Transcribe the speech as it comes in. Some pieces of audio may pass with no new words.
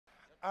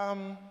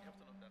Um,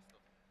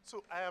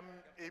 so I am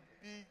a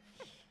big,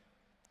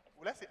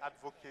 will I say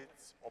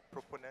advocate or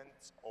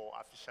proponent or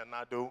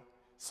aficionado,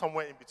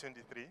 somewhere in between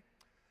the three.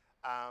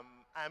 I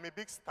am a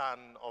big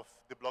stan of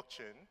the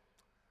blockchain.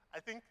 I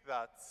think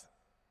that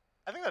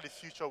I think that the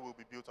future will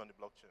be built on the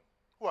blockchain.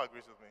 Who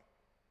agrees with me?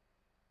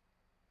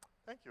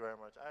 Thank you very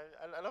much.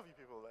 I love you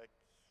people. Like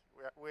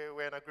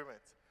we're in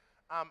agreement.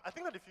 I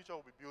think that the future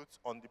will be built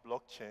on the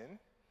blockchain,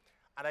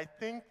 and I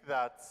think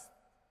that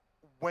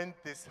when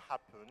this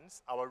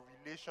happens, our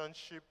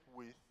relationship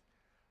with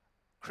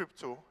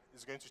crypto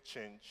is going to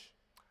change,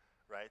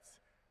 right?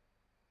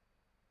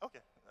 Okay,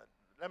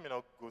 let me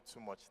not go too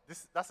much.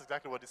 That's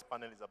exactly what this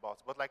panel is about.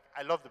 But like,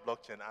 I love the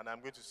blockchain, and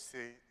I'm going to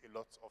say a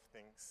lot of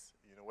things,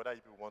 whether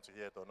you people want to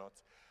hear it or not.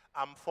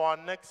 For our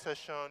next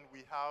session,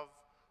 we have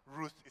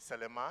Ruth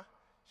Iselema.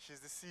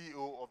 She's the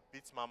CEO of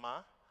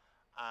Bitmama,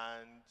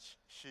 and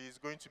she's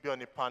going to be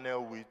on a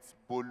panel with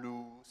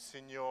Bolu,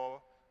 senior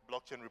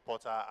blockchain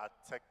reporter at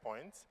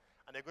Techpoint,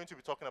 and they're going to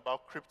be talking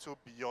about crypto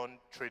beyond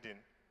trading.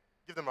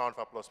 Give them a round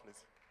of applause,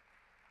 please.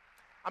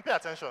 And pay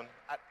attention.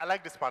 I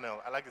like this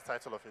panel. I like the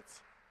title of it.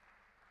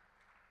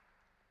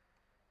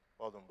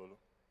 Well done, Bolu.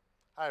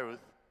 Hi, Ruth.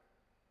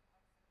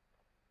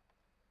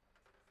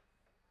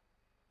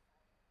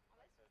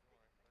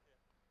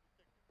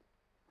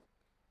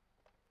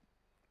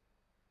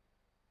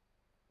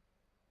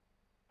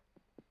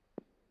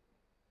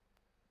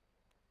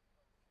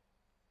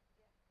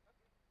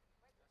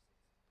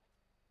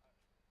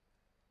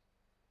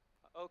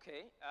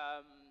 Okay.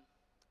 I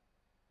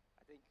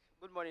think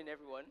good morning,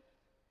 everyone.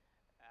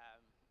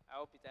 I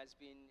hope it has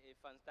been a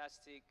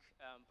fantastic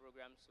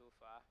program so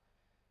far.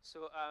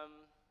 So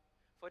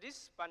for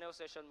this panel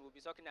session, we'll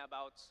be talking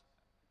about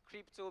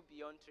crypto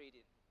beyond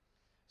trading.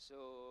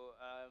 So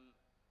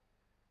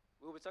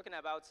we'll be talking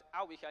about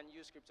how we can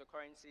use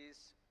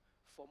cryptocurrencies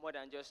for more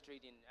than just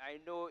trading. I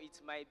know it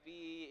might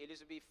be a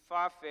little bit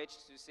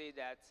far-fetched to say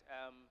that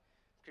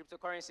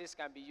cryptocurrencies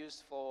can be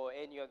used for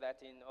any other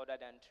thing other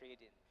than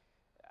trading.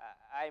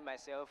 I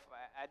myself,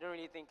 I don't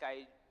really think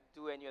I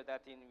do any other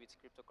thing with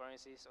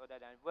cryptocurrencies other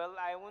than, well,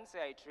 I won't say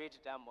I trade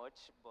that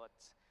much, but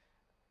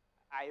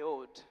I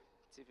hold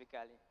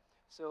typically.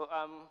 So,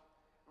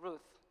 Ruth,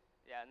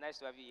 yeah, nice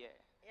to have you here.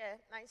 Yeah,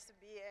 nice to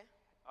be here.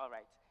 All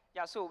right.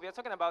 Yeah, so we are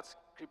talking about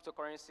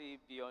cryptocurrency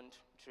beyond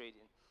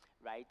trading,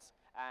 right?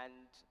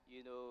 And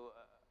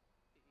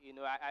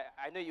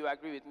I know you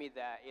agree with me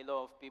that a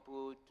lot of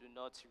people do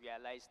not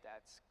realize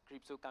that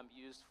crypto can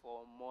be used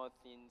for more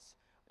things,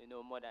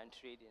 more than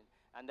trading.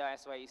 And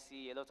that's why you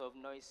see a lot of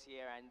noise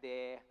here and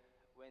there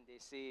when they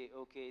say,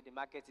 okay, the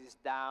market is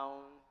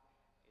down,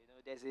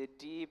 there's a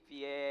dip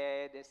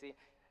here, there's a,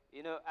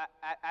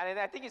 and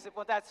I think it's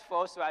important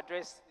for us to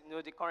address,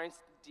 the current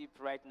dip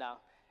right now.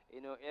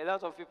 A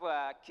lot of people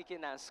are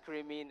kicking and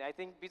screaming. I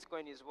think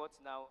Bitcoin is what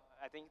now?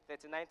 I think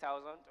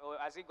 39,000, or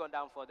has it gone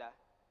down further?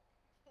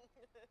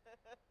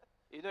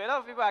 A lot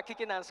of people are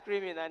kicking and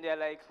screaming, and they're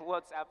like,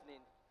 "What's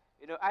happening?"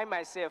 I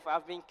myself,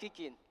 I've been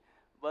kicking,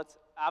 but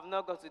I've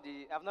not gotten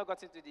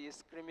to the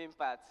screaming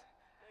part.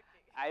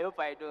 Okay. I hope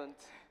I don't.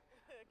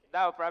 Okay.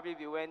 That will probably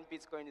be when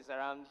Bitcoin is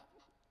around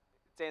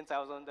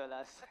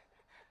 $10,000.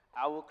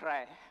 I will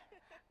cry.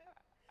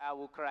 I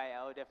will cry.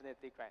 I will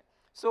definitely cry.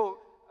 So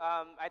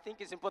I think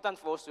it's important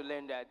for us to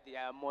learn that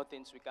there are more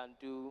things we can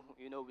do,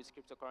 with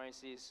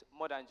cryptocurrencies,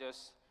 more than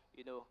just,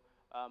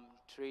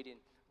 trading.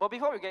 But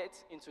before we get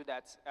into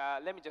that,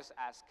 let me just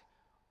ask,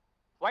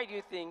 why do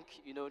you think,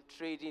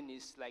 trading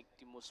is like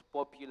the most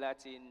popular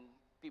thing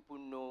people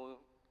know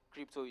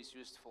crypto is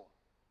used for?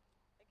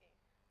 Okay.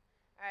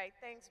 All right.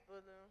 Thanks,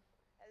 Bulu.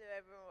 Hello,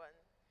 everyone.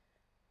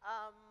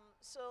 Um,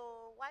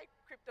 so why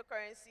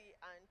cryptocurrency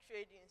and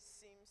trading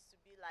seems to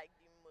be like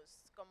the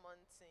most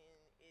common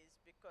thing is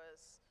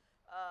because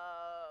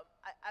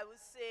I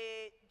would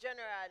say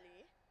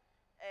generally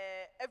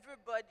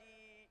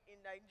everybody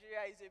in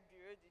Nigeria is a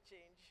bureau de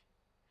change.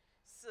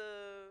 So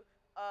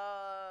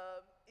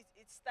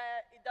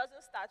it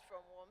doesn't start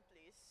from one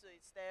place. So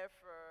it's there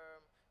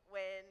from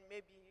when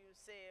maybe you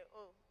say,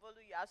 oh, Bolu,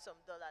 you have some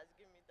dollars,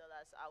 give me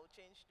dollars, I will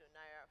change to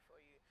Naira for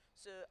you.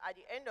 So at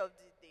the end of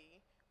the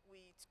day,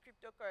 with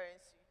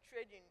cryptocurrency,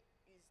 trading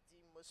is the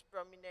most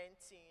prominent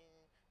thing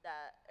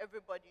that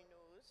everybody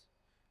knows.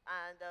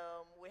 And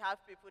we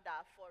have people that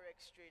are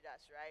forex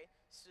traders, right?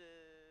 So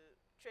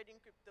trading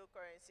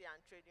cryptocurrency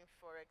and trading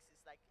forex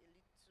is like a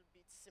little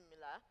bit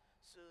similar.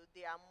 So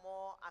they are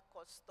more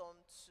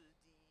accustomed to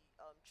the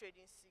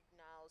trading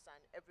signals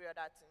and every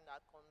other thing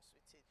that comes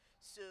with it.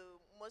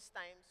 So most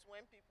times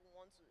when people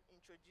want to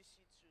introduce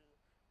you to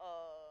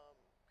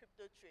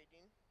crypto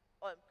trading,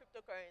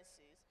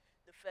 cryptocurrencies,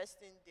 the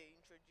first thing they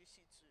introduce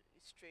you to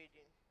is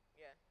trading.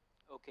 Yeah.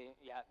 Okay,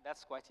 yeah,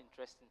 that's quite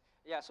interesting.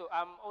 Yeah, so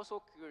I'm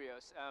also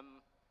curious.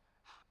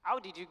 How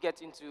did you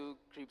get into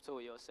crypto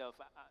yourself?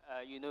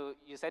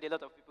 You said a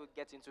lot of people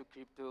get into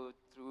crypto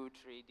through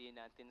trading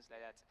and things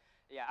like that.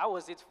 Yeah, how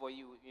was it for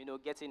you,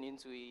 getting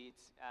into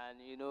it and,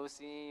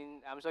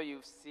 seeing, I'm sure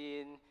you've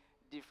seen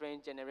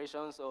different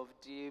generations of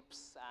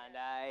dips and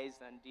highs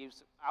and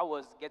dips. How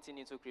was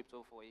getting into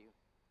crypto for you?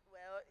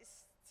 Well,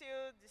 it's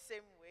still the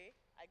same way.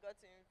 I got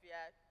in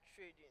via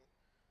trading.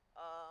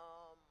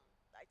 Um,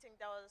 I think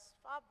that was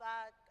far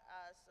back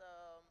as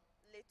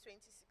late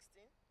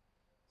 2016.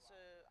 So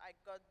I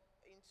got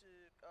into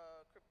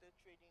crypto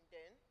trading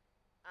then,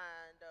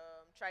 and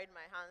tried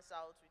my hands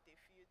out with a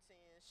few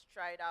things,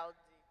 tried out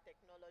the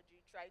technology,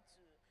 tried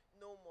to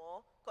know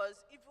more.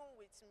 Because even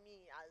with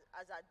me,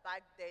 as at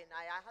back then,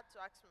 I had to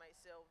ask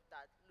myself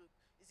that, look,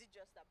 is it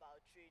just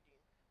about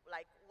trading?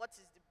 Like, what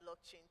is the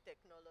blockchain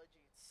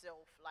technology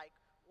itself? Like,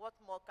 what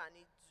more can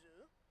it do?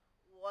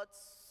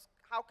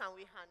 How can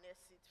we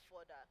harness it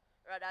further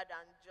rather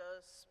than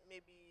just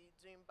maybe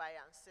doing buy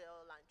and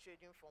sell and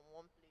trading from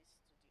one place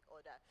to the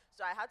other?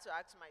 So I had to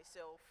ask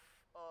myself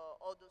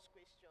all those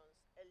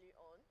questions early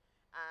on,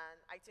 and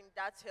I think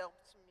that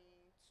helped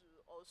me to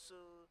also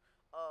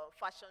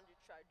fashion the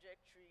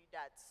trajectory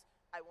that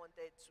I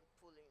wanted to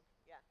pull in.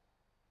 Yeah.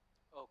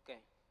 Okay,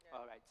 Yeah.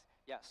 all right.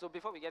 Yeah, so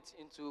before we get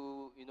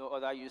into,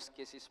 other use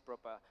cases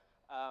proper,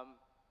 um,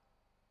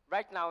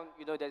 right now,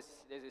 there's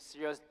a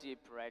serious dip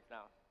right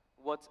now.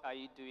 What are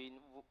you doing?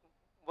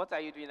 What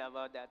are you doing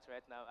about that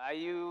right now? Are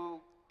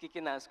you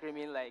kicking and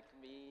screaming like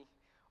me,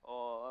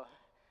 or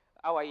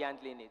how are you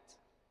handling it?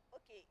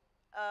 Okay.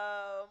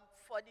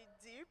 For the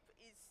dip,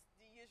 it's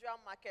the usual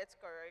market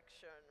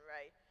correction,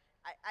 right?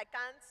 I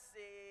can't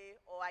say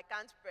or I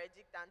can't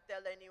predict and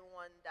tell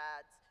anyone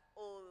that,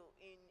 oh,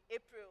 in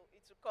April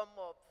it will come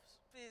up.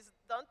 Please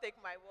don't take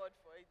my word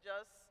for it.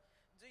 Just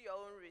do your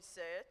own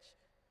research.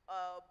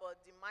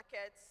 But the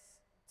market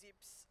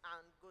dips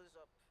and goes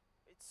up.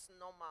 It's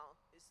normal.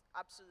 It's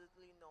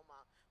absolutely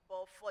normal.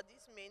 But for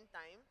this main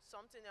time,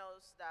 something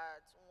else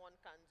that one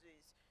can do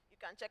is you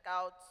can check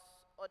out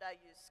other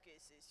use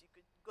cases. You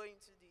could go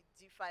into the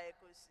DeFi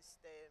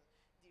ecosystem,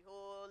 the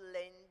whole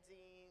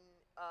lending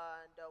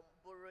and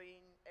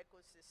borrowing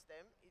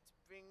ecosystem. It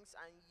brings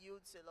and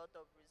yields a lot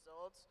of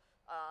results.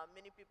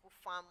 Many people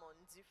farm on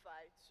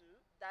DeFi too.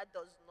 That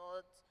does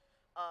not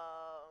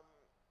um,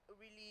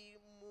 really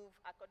move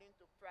according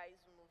to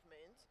price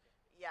movement.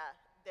 Yeah,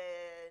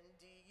 then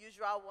the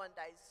usual one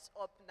that is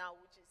up now,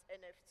 which is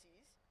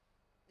NFTs.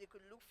 You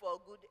could look for a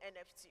good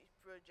NFT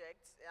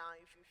project.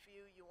 If you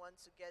feel you want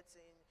to get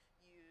in,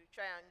 you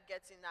try and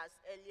get in as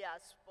early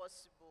as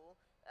possible.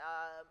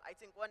 I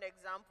think one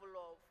example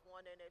of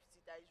one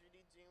NFT that is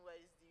really doing well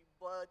is the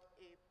Bird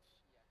Ape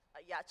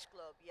Yacht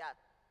Club. Yeah.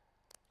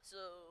 So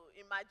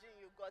imagine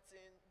you got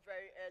in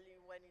very early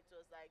when it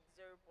was like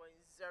 0.08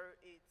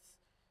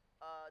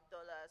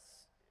 dollars.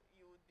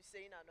 You would be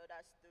saying another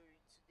story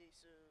today.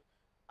 So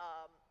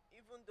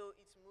even though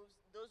it moves,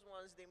 those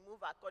ones they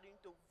move according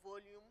to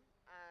volume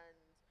and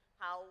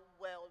how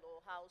well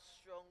or how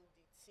strong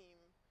the team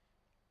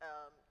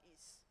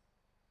is.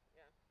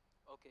 Yeah.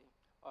 Okay,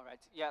 all right.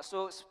 Yeah,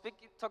 so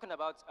talking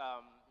about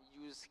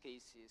use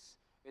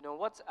cases,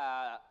 what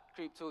are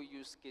crypto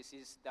use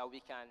cases that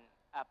we can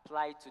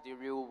apply to the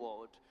real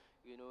world?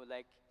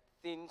 Like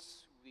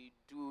things we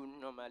do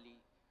normally,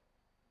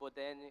 but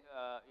then,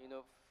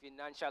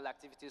 financial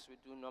activities we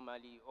do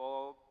normally,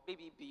 or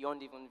maybe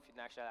beyond even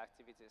financial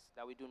activities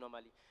that we do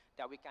normally,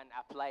 that we can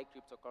apply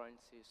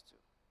cryptocurrencies to.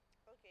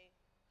 Okay.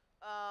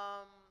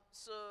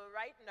 So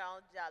right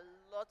now there are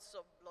lots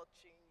of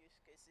blockchain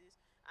use cases,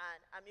 and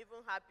I'm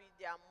even happy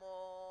there are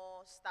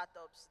more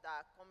startups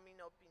that are coming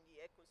up in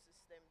the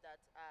ecosystem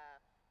that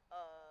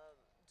are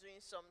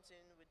doing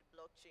something with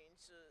blockchain.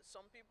 So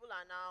some people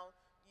are now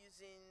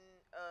using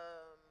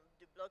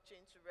the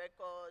blockchain to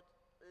record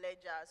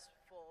ledgers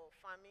for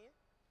farming.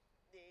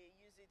 They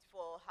use it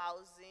for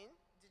housing,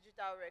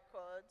 digital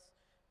records,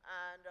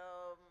 and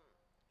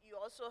you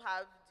also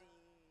have the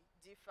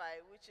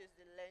DeFi, which is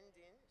the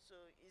lending. So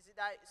is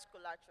either it's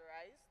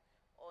collateralized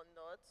or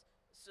not.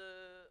 So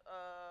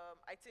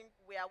I think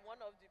we are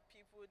one of the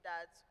people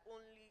that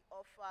only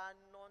offer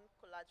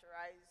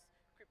non-collateralized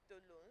crypto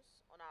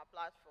loans on our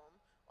platform.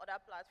 Other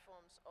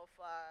platforms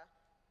offer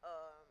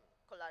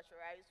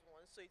collateralized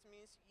ones. So it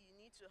means you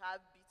need to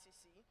have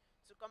BTC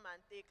to come and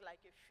take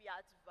like a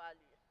fiat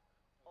value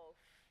of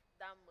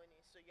that money.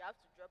 So you have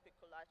to drop a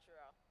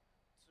collateral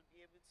to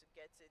be able to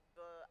get it.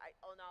 But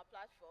on our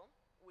platform,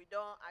 we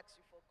don't ask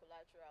you for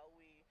collateral.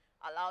 We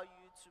allow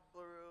you to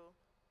borrow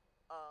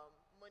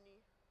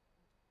money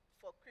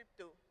for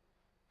crypto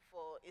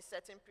for a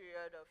certain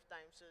period of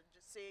time. So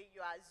just say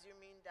you're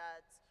assuming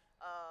that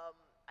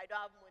I don't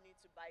have money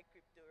to buy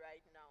crypto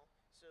right now.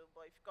 So,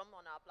 but if you come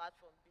on our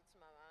platform,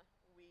 Bitmama,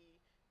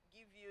 we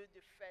give you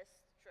the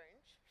first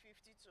tranche,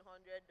 $50 to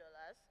 $100.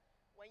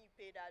 When you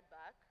pay that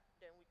back,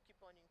 then we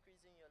keep on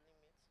increasing your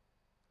limit.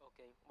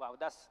 Okay, wow,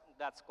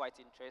 that's quite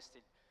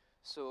interesting.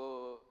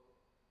 So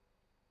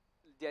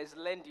there's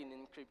lending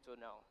in crypto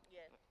now.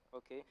 Yeah.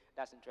 Okay,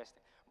 that's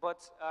interesting. But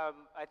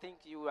I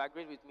think you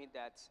agree with me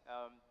that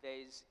there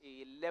is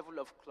a level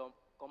of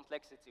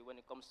complexity when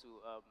it comes to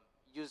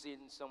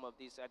using some of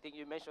these. I think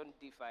you mentioned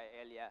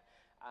DeFi earlier,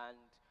 and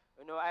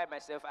I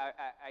myself,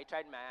 I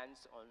tried my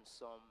hands on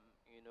some,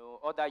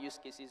 other use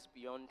cases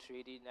beyond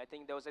trading. I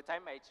think there was a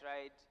time I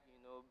tried,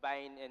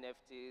 buying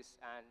NFTs,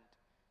 and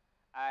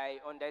I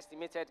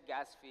underestimated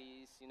gas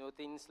fees,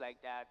 things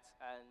like that,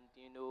 and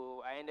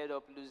I ended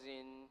up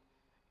losing,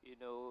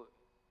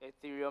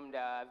 Ethereum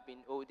that I've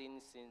been holding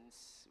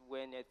since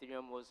when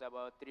Ethereum was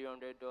about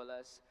 $300,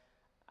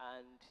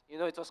 and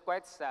it was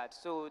quite sad.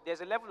 So there's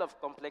a level of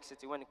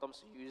complexity when it comes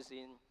to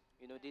using,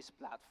 these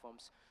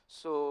platforms.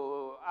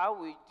 So how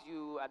would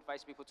you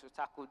advise people to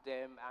tackle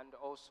them, and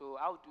also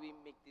how do we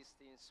make these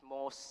things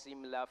more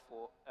simpler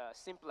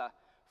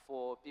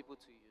for people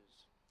to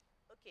use?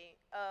 Okay.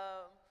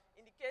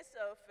 In the case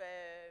of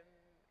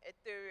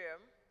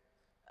Ethereum,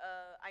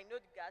 I know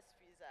the gas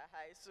fees are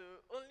high, so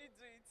only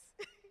do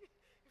it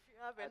if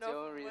you have At enough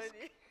your own risk.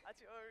 money at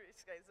your own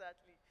risk,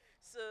 exactly.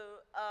 So,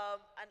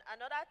 and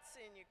another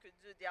thing you could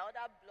do, there are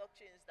other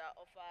blockchains that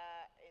offer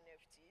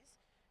NFTs.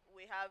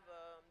 We have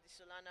the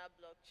Solana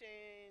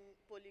blockchain,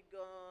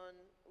 Polygon,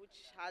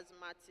 which has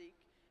Matic,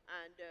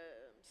 and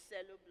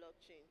Celo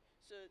blockchain.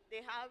 So they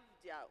have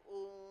their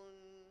own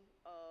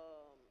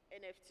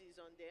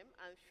NFTs on them,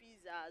 and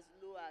fees are as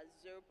low as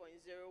 $0.01.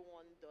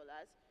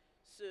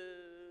 So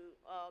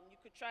you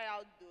could try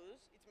out those.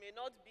 It may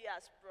not be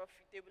as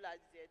profitable as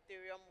the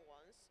Ethereum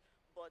ones,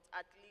 but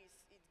at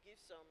least it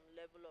gives some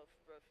level of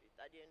profit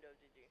at the end of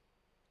the day.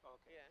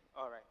 Okay. Yeah.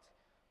 All right.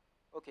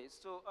 Okay.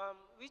 So,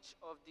 which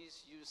of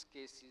these use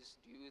cases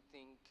do you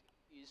think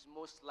is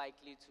most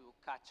likely to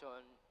catch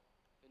on,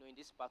 in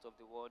this part of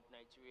the world,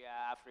 Nigeria,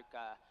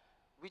 Africa?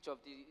 Which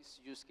of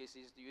these use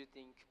cases do you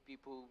think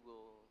people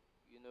will,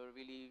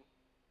 really,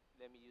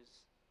 let me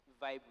use,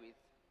 vibe with?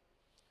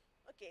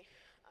 Okay,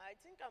 I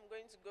think I'm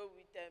going to go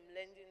with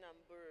lending and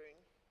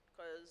borrowing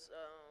because,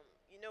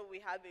 we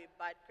have a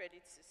bad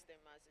credit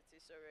system as it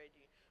is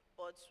already.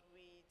 But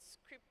with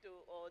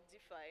crypto or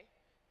DeFi,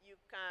 you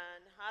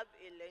can have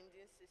a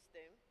lending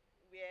system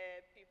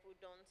where people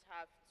don't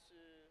have to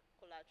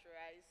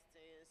collateralize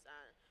things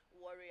and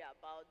worry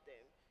about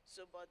them.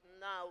 So, but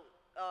now,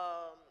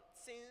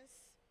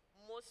 since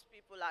most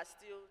people are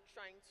still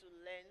trying to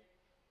learn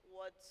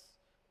what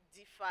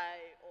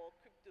DeFi or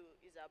crypto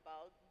is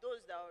about,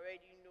 those that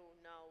already know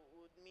now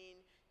would mean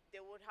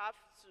they would have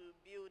to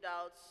build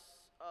out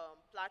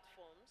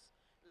platforms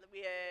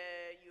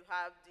where you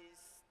have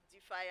this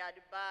DeFi at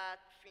the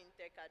back,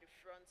 fintech at the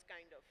front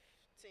kind of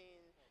thing.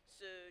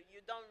 So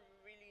you don't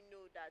really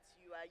know that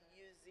you are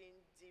using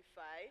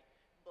DeFi,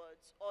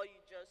 but all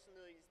you just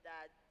know is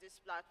that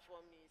this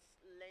platform is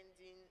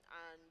lending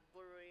and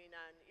borrowing,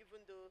 and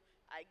even though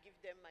I give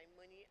them my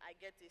money, I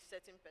get a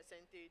certain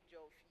percentage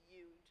of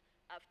yield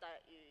after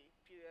a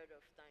period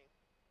of time.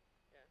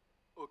 Yeah.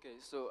 Okay,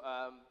 so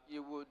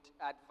you would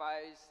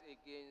advise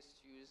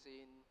against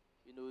using,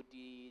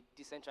 the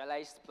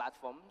decentralized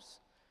platforms,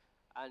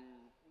 and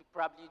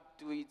probably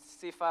do it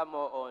safer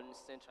more on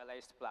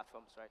centralized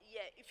platforms, right?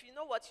 Yeah, if you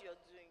know what you're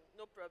doing,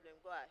 no problem,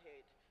 go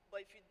ahead.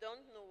 But if you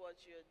don't know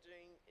what you're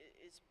doing,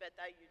 it's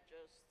better you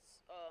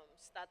just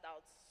start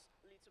out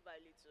little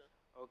by little.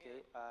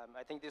 Okay, Yeah.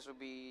 I think this will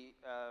be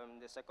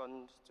the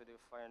second to the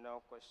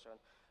final question.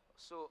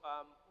 So,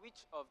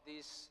 which of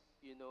these,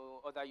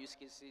 other use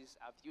cases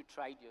have you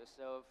tried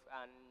yourself,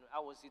 and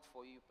how was it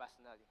for you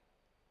personally?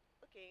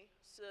 Okay,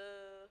 so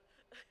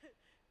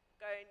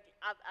currently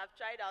I've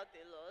tried out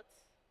a lot.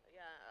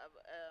 Yeah,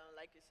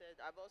 like you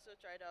said, I've also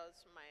tried out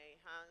my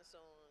hands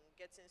on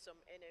getting some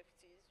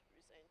NFTs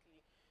recently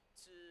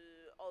to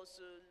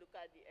also look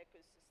at the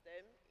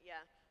ecosystem.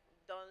 Yeah,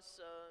 done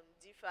some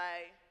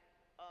DeFi,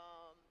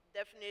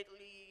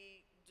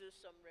 definitely do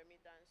some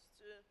remittance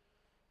too.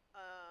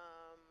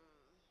 Um,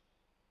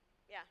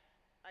 yeah,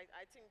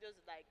 I think those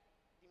are like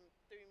the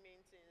three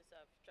main things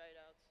I've tried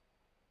out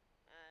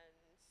and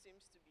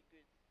seems to be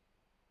good.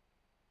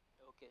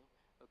 Okay,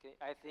 okay.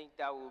 I think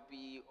that will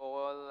be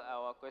all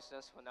our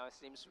questions for now,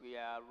 since we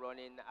are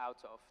running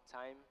out of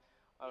time.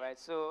 All Yeah. right,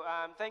 so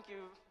thank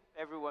you,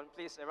 everyone.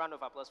 Please, a round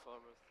of applause for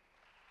Ruth.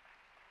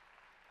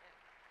 Yeah.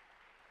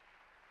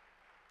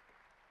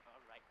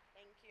 All right.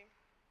 Thank you.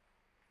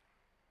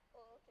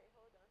 Oh, okay,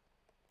 hold on.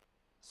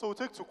 So we'll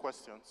take two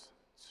questions,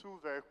 two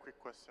very quick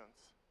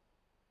questions.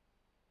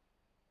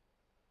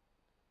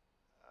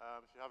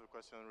 If you have a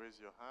question, raise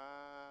your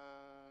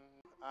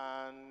hand.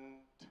 And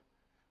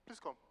please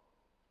come.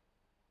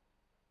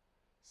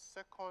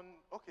 Second,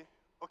 okay,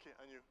 okay,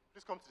 and you.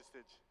 Please come to the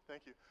stage.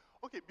 Thank you.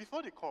 Okay,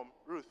 before they come,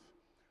 Ruth,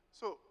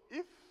 so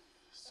if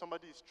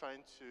somebody is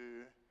trying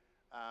to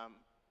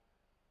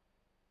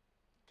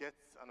get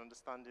an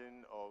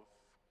understanding of,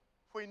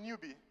 for a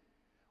newbie,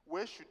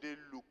 where should they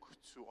look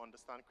to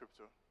understand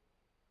crypto?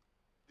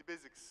 The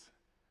basics.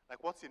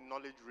 Like, what's a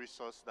knowledge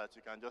resource that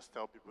you can just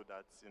tell people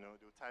that,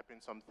 they'll type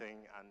in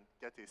something and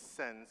get a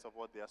sense of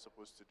what they are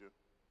supposed to do?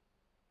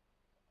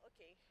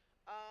 Okay.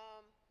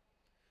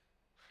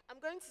 I'm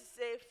going to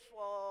say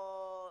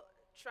for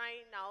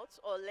trying out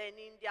or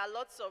learning, there are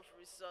lots of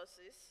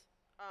resources.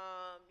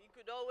 You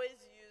could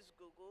always use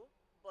Google,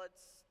 but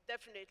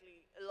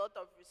definitely a lot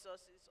of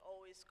resources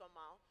always come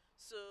out.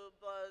 So,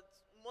 but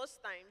most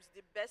times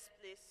the best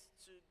place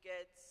to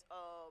get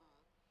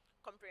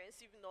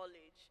comprehensive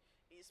knowledge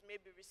is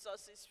maybe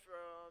resources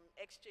from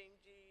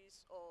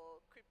exchanges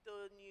or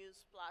crypto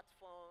news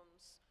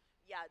platforms.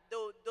 Yeah,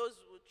 those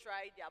will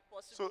try their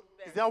possible So,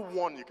 is best. there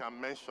one you can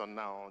mention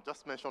now?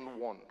 Just mention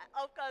one.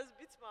 Of course,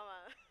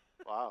 Bitmama.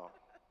 Wow.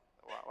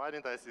 Why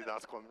didn't I see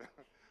that coming?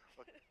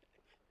 Okay.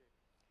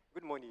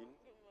 Good morning.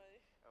 Good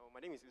morning. My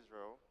name is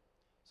Israel.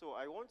 So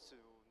I want to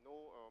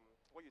know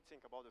what you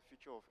think about the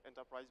future of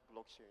enterprise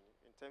blockchain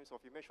in terms of,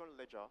 you mentioned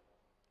ledger,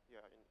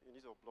 yeah, in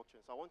use of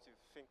blockchain. So I want to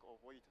think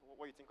of what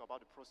you think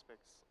about the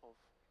prospects of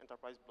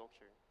enterprise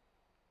blockchain.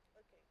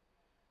 Okay.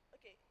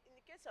 Okay. In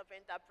the case of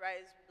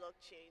enterprise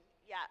blockchain,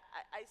 yeah,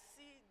 I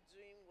see it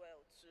doing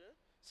well too.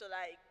 So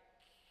like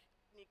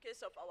in the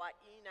case of our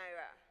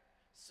e-Naira,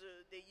 so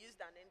they used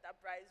an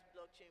enterprise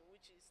blockchain,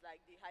 which is like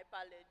the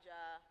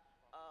Hyperledger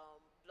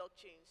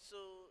blockchain.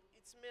 So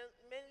it's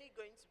mainly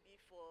going to be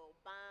for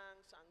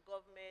banks and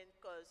government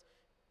because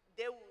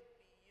they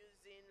would be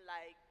using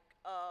like,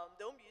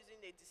 they won't be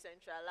using a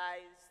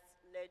decentralized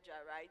ledger,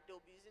 right?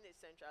 They'll be using a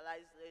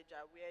centralized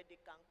ledger where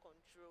they can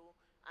control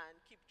and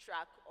keep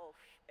track of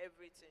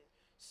everything.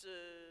 So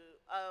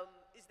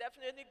it's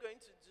definitely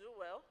going to do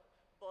well,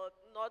 but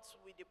not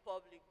with the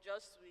public,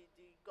 just with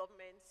the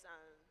governments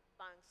and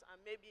banks and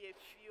maybe a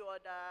few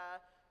other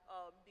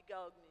bigger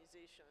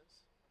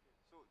organizations.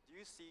 So do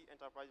you see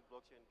enterprise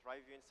blockchain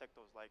driving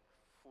sectors like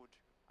food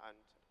and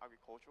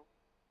agriculture?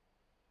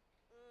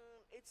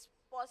 It's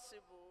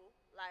possible,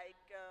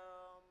 like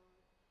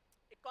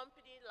a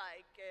company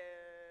like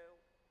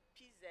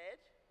PZ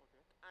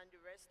Okay. and the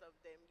rest of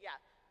them, yeah,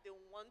 they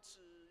want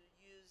to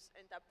use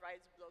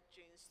enterprise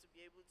blockchains to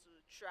be able to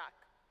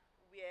track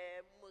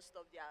where most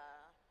of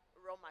their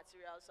raw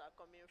materials are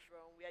coming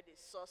from, where they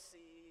source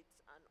it,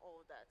 and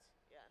all that.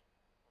 Yeah.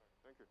 All right.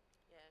 Thank you.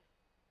 Yeah.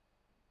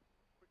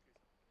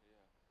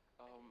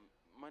 Yeah.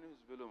 My name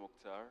is Bello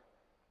Mokhtar,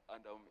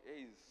 and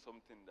here is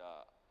something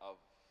that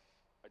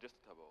I just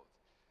thought about.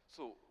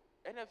 So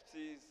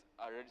NFTs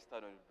are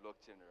registered on the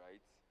blockchain,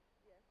 right?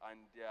 Yeah.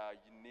 And they are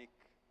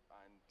unique,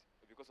 and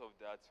because of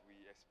that,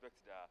 we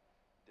expect that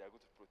they are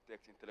going to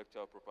protect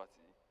intellectual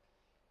property.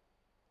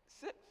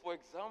 Say, for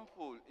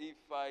example, if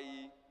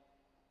I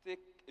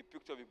take a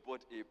picture of a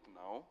bird ape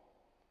now,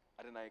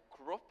 and then I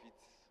crop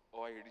it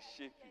or I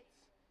reshape it,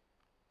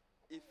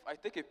 if I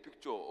take a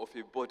picture of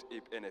a bird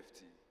ape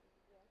NFT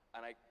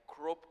and I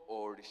crop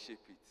or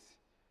reshape it,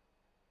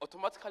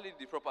 automatically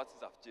the properties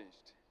have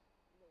changed.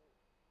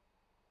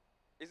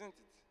 Isn't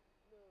it?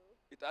 No.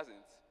 It hasn't.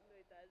 No,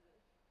 it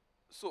doesn't.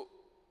 So,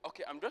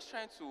 okay, I'm just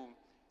trying to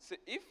say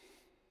if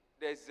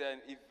there's an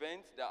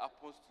event that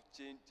happens to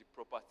change the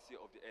property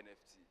of the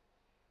NFT,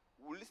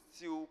 will it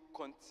still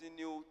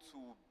continue to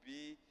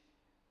be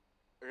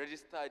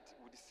registered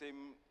with the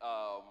same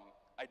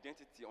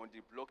identity on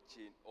the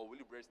blockchain, or will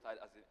it be registered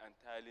as an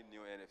entirely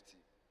new NFT?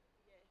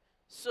 Yeah.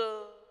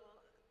 So,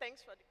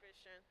 thanks for the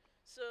question.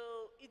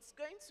 So, it's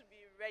going to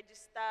be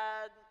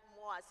registered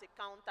more as a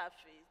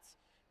counterfeit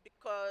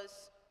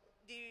because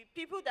the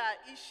people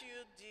that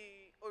issued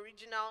the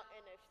original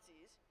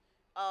NFTs,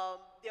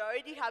 they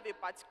already have a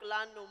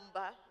particular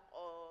number,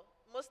 or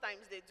most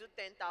times they do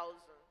 10,000,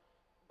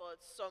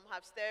 but some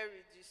have started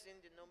reducing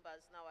the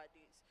numbers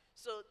nowadays.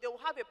 So they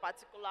will have a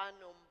particular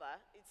number,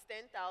 it's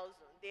 10,000.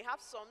 They have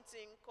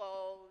something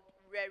called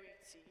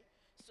rarity.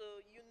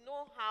 So you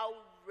know how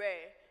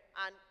rare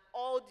and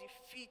all the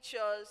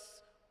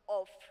features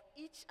of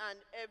each and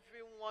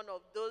every one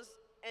of those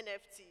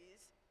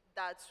NFTs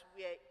that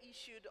were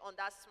issued on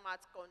that smart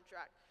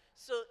contract.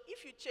 So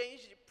if you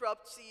change the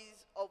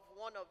properties of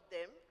one of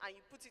them and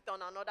you put it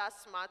on another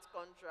smart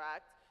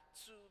contract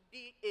to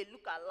be a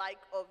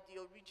lookalike of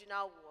the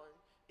original one,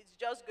 it's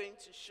just going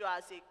to show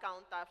as a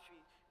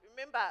counterfeit.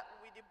 Remember,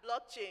 with the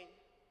blockchain,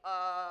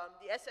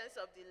 the essence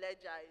of the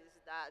ledger is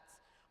that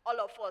all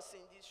of us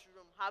in this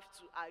room have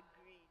to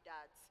agree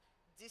that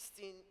this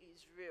thing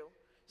is real.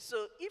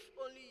 So if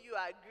only you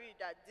agree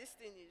that this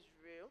thing is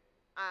real,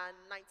 and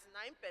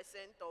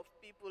 99% of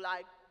people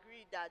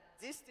agree that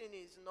this thing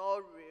is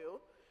not real,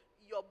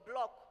 your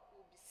block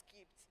will be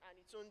skipped and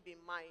it won't be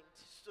mined.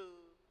 So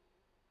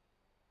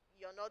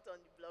you're not on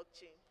the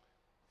blockchain.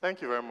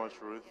 Thank you very much,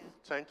 Ruth. Yeah.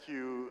 Thank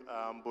you,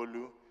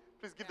 Bolu.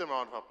 Please give them a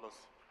round of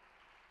applause.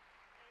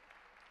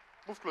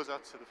 Move closer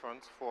to the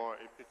front for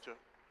a picture.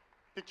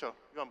 Picture,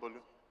 you and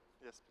Bolu.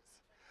 Yes, please.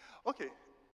 Okay.